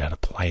 learn how to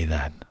play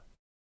that.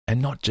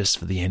 And not just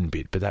for the end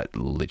bit, but that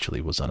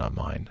literally was on our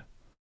mind.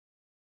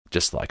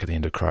 Just like at the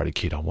end of Karate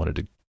Kid, I wanted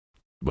to,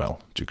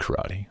 do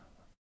karate.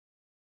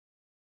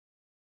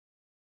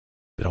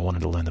 But I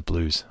wanted to learn the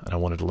blues, and I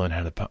wanted to learn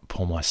how to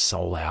pour my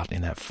soul out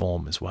in that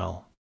form as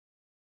well.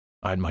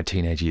 I had my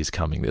teenage years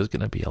coming. There was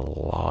going to be a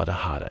lot of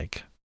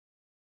heartache.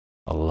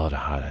 A lot of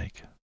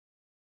heartache.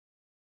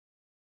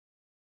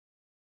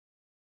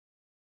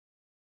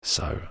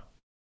 So,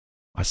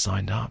 I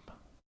signed up.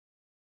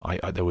 When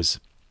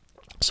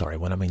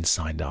I mean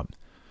signed up,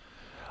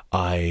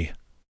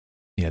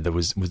 there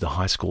was the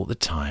high school at the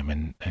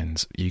time,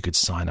 and you could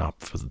sign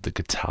up for the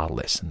guitar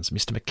lessons.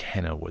 Mr.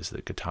 McKenna was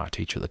the guitar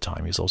teacher at the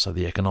time. He was also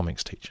the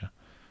economics teacher.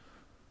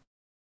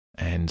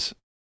 And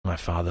my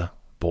father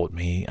bought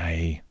me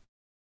a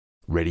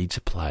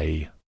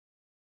ready-to-play,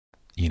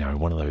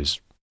 one of those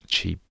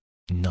cheap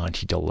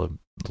 $90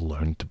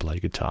 learn-to-play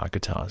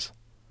guitars.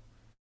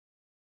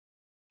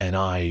 And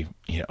I,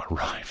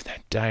 arrived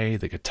that day.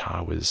 The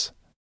guitar was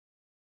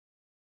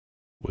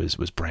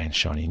brand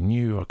shiny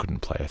new. I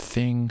couldn't play a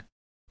thing.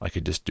 I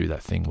could just do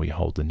that thing where you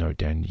hold the note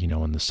down,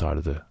 on the side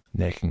of the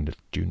neck and the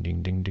ding,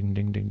 ding, ding, ding,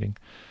 ding, ding, ding.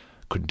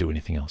 Couldn't do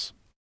anything else.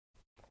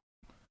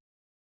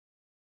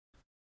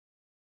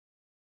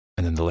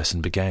 And then the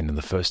lesson began, and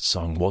the first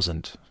song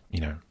wasn't,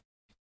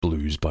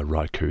 Blues by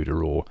Ry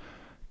Cooder or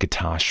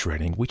guitar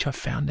shredding, which I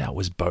found out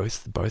was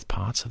both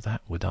parts of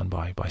that were done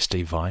by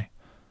Steve Vai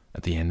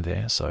at the end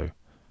there. So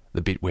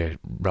the bit where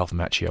Ralph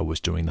Macchio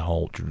was doing the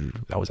whole,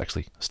 that was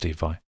actually Steve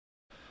Vai.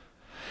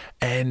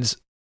 And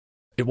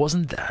it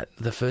wasn't that.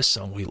 The first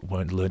song we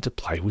learned to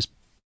play was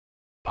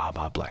Baa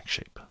Baa Black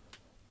Sheep.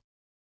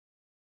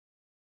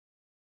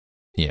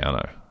 Yeah, I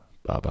know.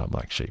 Baa Baa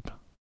Black Sheep.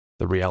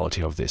 The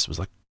reality of this was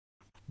like,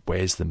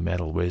 where's the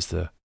metal? Where's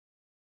the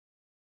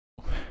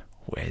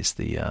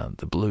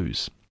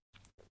blues?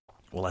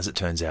 Well, as it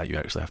turns out, you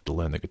actually have to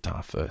learn the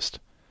guitar first.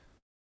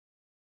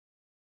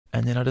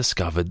 And then I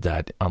discovered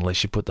that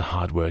unless you put the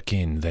hard work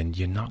in, then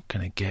you're not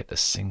going to get a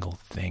single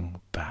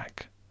thing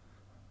back.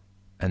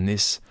 And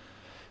this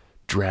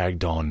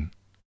dragged on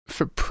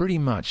for pretty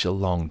much a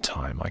long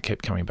time. I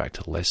kept coming back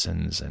to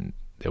lessons and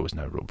there was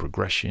no real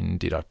progression.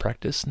 Did I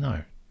practice?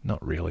 No,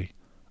 not really.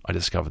 I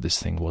discovered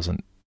this thing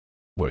wasn't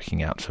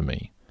working out for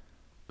me.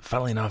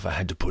 Funnily enough, I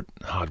had to put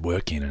hard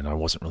work in and I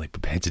wasn't really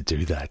prepared to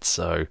do that.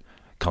 So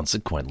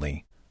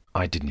consequently,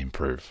 I didn't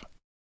improve.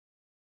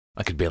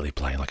 I could barely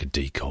play like a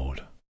D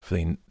chord for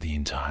the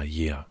entire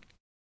year.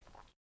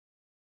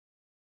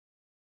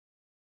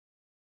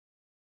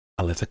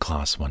 I left the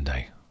class one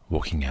day,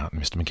 walking out,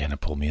 and Mr. McKenna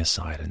pulled me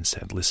aside and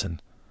said,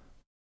 "Listen,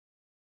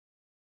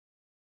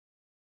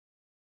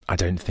 I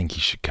don't think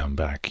you should come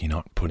back. You're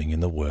not putting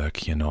in the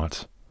work. You're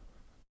not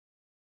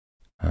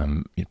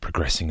you're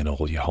progressing at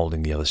all. You're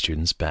holding the other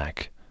students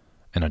back.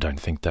 And I don't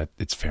think that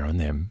it's fair on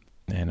them.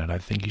 And I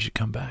don't think you should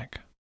come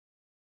back."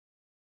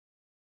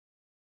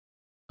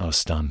 I was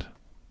stunned.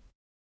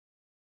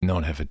 No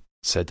one ever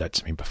said that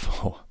to me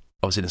before.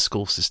 I was in a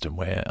school system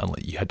where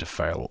you had to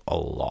fail a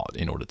lot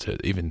in order to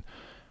even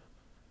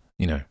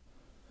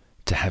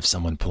to have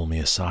someone pull me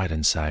aside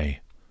and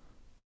say,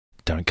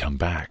 "Don't come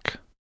back,"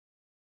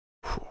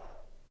 whew,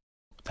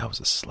 that was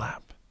a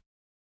slap.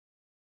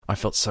 I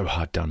felt so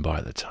hard done by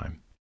at the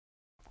time.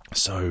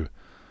 So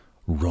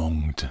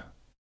wronged.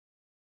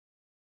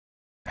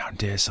 How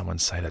dare someone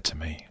say that to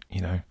me,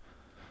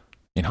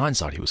 In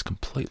hindsight, he was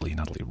completely and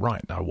utterly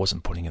right. I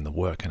wasn't putting in the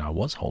work and I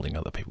was holding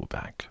other people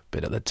back.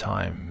 But at the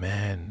time,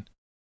 man,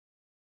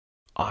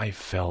 I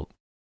felt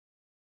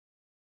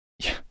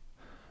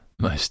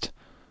most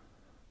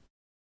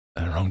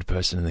wronged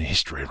person in the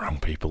history of wrong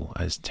people,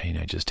 as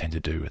teenagers tend to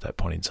do at that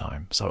point in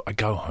time. So I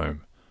go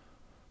home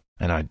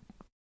and I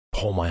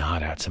pour my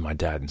heart out to my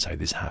dad and say,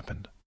 "This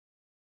happened."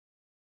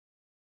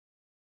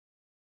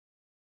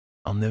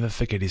 I'll never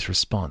forget his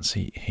response.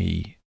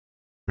 He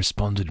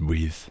responded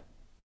with,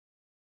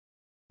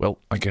 "Well,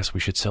 I guess we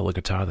should sell the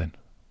guitar then."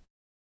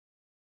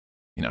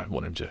 I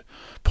want him to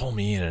pull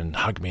me in and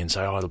hug me and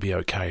say, "Oh, it'll be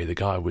okay. The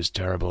guy was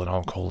terrible and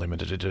I'll call him."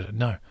 And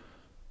no.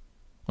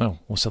 Well,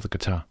 we'll sell the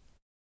guitar.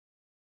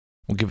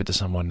 We'll give it to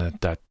someone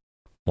that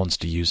wants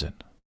to use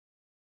it.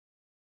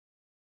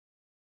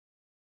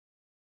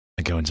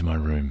 I go into my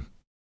room.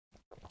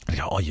 I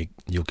go, "Oh,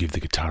 you'll give the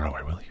guitar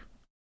away, will you?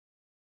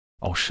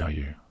 I'll show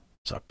you."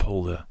 So I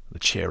pull the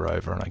chair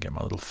over and I get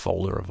my little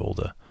folder of all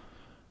the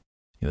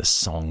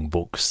song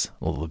books,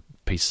 all the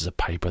pieces of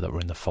paper that were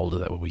in the folder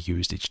that were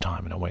used each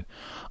time. And I went,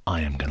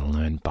 "I am going to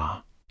learn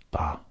Ba,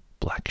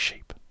 Black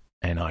Sheep."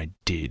 And I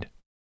did.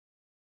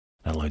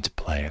 I learned to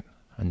play it.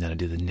 And then I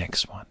did the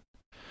next one.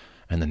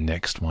 And the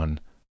next one.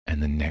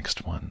 And the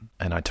next one.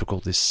 And I took all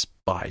this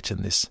spite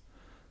and this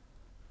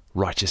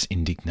righteous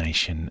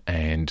indignation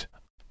and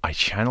I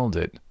channeled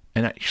it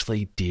and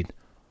actually did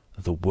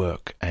the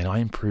work. And I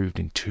improved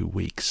in 2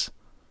 weeks.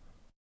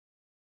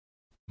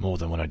 More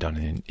than what I'd done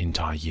in an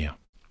entire year.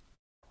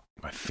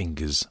 My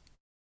fingers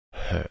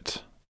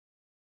hurt.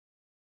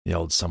 The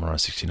old Samurai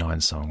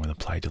 69 song when I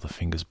played till the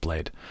fingers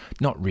bled.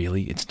 Not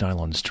really, it's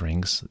nylon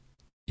strings.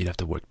 You'd have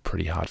to work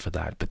pretty hard for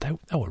that, but they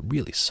were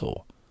really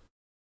sore.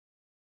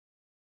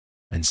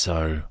 And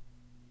so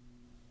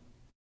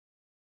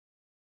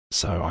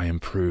I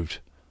improved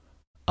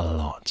a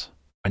lot.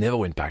 I never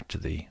went back to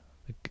the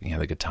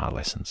guitar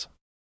lessons.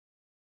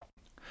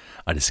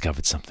 I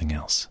discovered something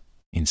else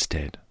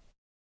instead.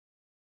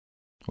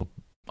 Well,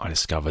 I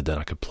discovered that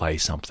I could play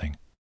something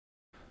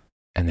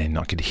and then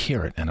I could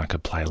hear it and I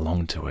could play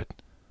along to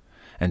it.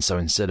 And so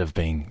instead of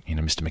being,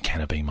 Mr.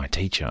 McKenna being my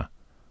teacher,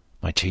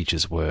 my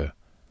teachers were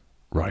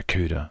Ry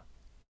Cooder,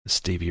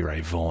 Stevie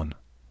Ray Vaughan,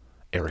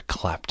 Eric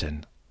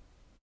Clapton,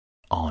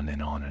 on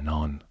and on and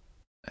on.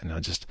 And I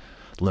just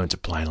learned to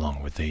play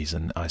along with these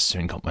and I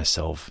soon got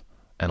myself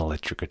an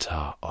electric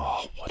guitar.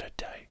 Oh, what a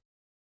day.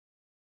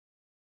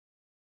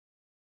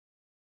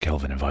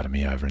 Kelvin invited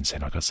me over and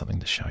said, "I got something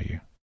to show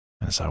you."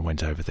 And so I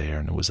went over there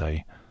and it was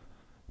a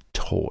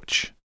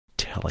Torch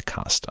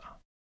Telecaster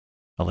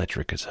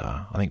electric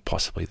guitar. I think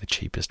possibly the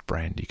cheapest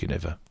brand you could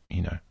ever,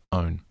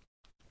 own.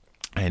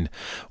 And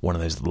one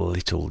of those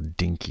little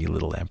dinky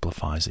little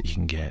amplifiers that you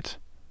can get.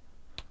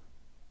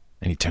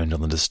 And he turned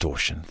on the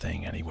distortion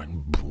thing and he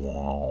went,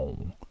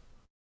 "Bwong."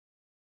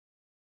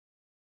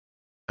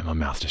 And my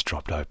mouth just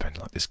dropped open,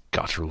 like this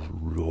guttural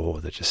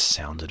roar that just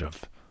sounded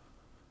of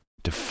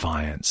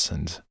defiance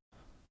and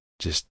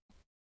just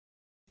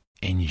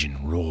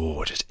engine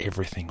roar, just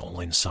everything all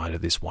inside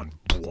of this one.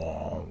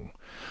 Bwong.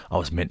 I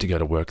was meant to go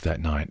to work that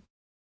night.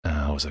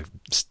 I was an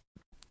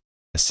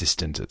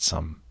assistant at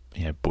some,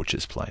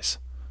 butcher's place.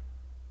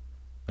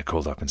 I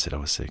called up and said I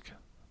was sick.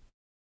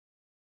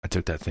 I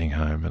took that thing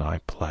home and I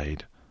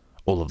played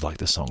all of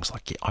the songs.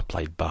 I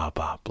played Ba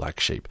Ba, Black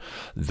Sheep,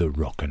 the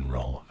rock and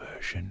roll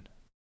version.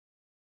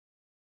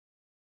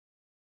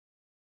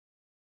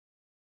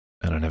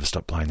 And I never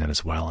stopped playing that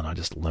as well. And I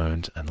just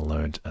learned and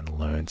learned and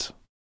learned.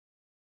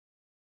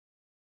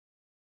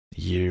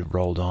 The year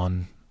rolled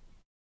on.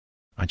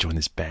 I joined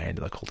this band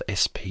they're called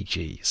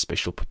SPG,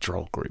 Special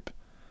Patrol Group,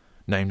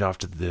 named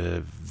after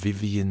the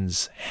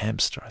Vivian's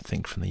hamster, I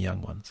think, from the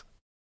Young Ones.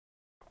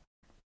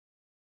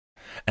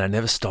 And I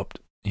never stopped,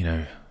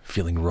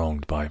 feeling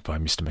wronged by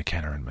Mr.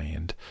 McKenna and me.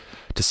 And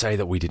to say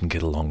that we didn't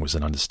get along was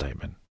an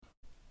understatement.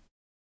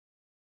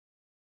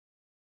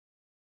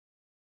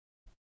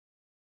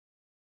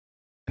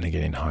 And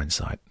again, in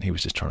hindsight, he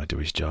was just trying to do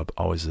his job.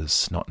 I was a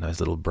snot-nosed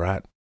little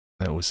brat.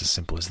 It was as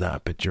simple as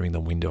that. But during the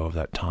window of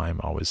that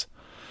time,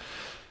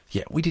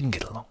 we didn't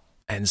get along.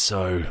 And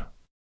so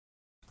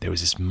there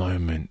was this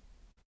moment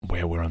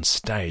where we're on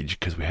stage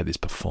because we had this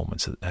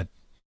performance at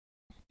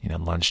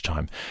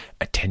lunchtime.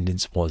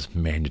 Attendance was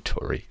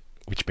mandatory,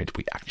 which meant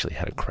we actually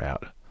had a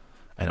crowd.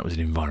 And it was an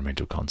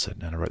environmental concert.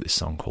 And I wrote this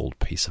song called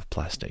Piece of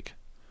Plastic,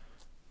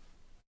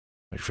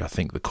 which I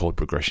think the chord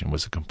progression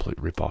was a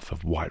complete rip-off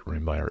of White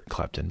Room by Eric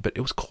Clapton, but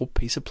it was called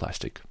Piece of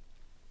Plastic.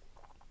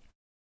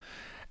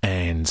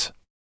 And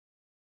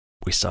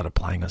we started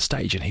playing on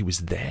stage and he was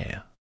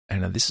there.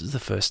 And this is the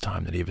first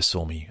time that he ever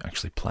saw me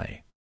actually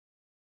play.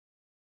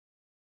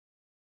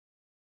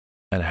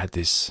 And I had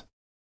this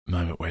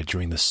moment where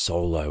during the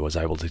solo I was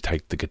able to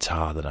take the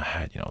guitar that I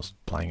had, I was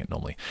playing it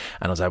normally,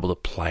 and I was able to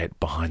play it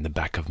behind the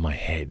back of my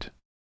head,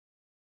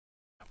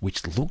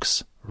 which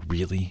looks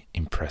really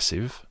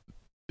impressive,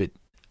 but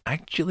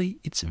actually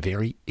it's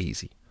very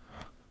easy.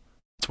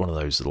 It's one of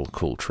those little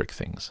cool trick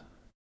things.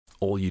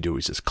 All you do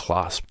is just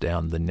clasp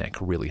down the neck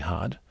really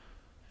hard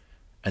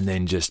and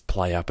then just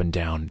play up and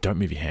down. Don't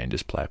move your hand,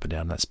 just play up and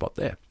down that spot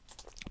there.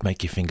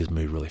 Make your fingers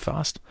move really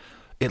fast.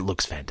 It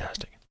looks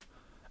fantastic.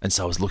 And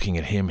so I was looking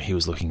at him, he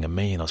was looking at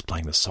me, and I was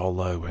playing the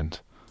solo, and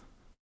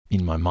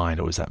in my mind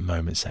it was that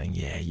moment saying,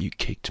 yeah, you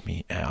kicked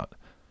me out.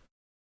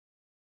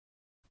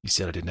 You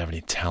said I didn't have any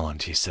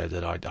talent. You said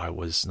that I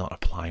was not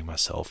applying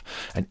myself.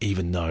 And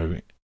even though,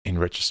 in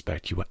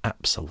retrospect, you were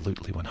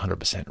absolutely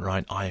 100%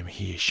 right, I am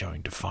here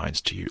showing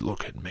defiance to you.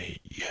 Look at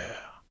me, yeah.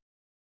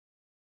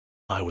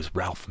 I was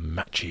Ralph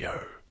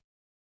Macchio.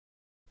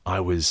 I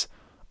was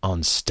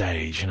on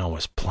stage and I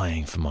was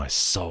playing for my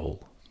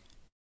soul.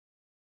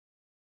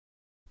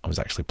 I was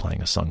actually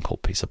playing a song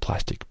called Piece of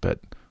Plastic, but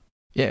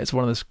yeah, it's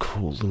one of those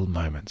cool little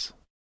moments.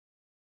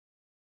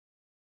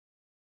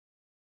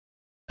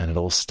 And it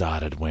all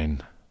started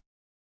when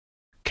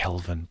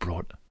Kelvin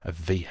brought a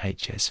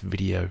VHS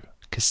video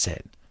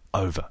cassette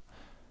over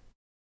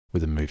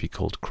with a movie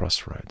called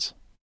Crossroads.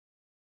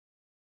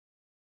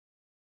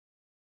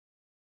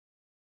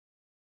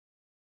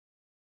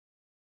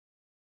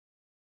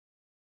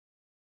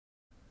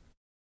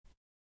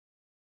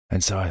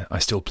 And so I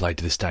still play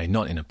to this day,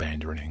 not in a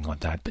band or anything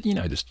like that, but,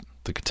 just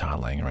the guitar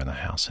laying around the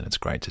house, and it's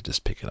great to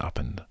just pick it up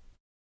and,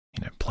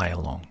 play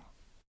along.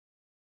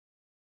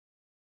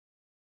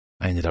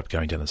 I ended up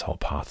going down this whole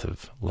path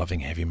of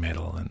loving heavy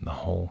metal and the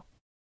whole,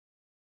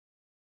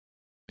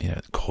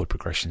 chord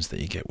progressions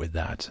that you get with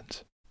that.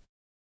 And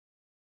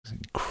it's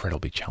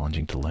incredibly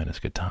challenging to learn as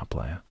a guitar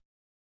player.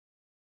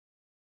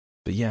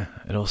 But yeah,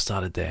 it all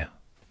started there.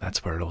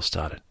 That's where it all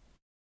started.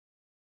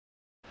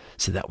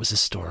 So that was the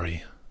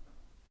story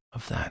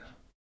of that.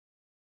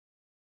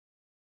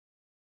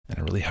 And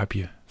I really hope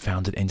you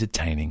found it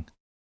entertaining.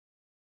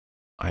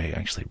 I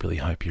actually really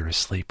hope you're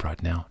asleep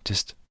right now,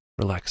 just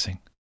relaxing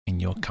in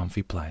your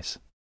comfy place.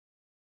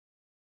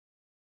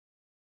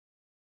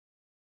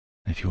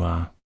 And if you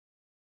are,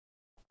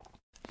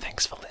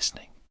 thanks for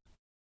listening.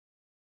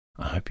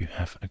 I hope you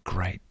have a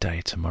great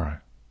day tomorrow.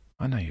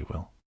 I know you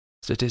will.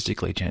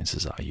 Statistically,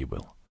 chances are you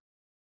will.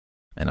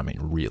 And I mean,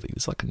 really,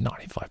 there's like a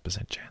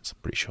 95% chance,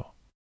 I'm pretty sure.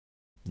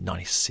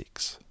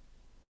 96.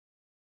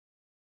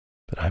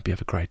 But I hope you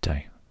have a great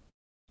day.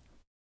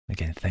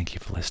 Again, thank you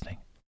for listening.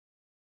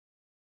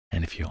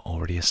 And if you're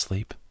already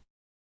asleep,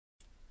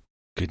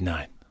 good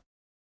night.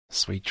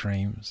 Sweet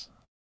dreams.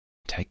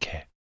 Take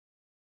care.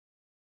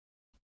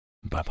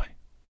 Bye-bye.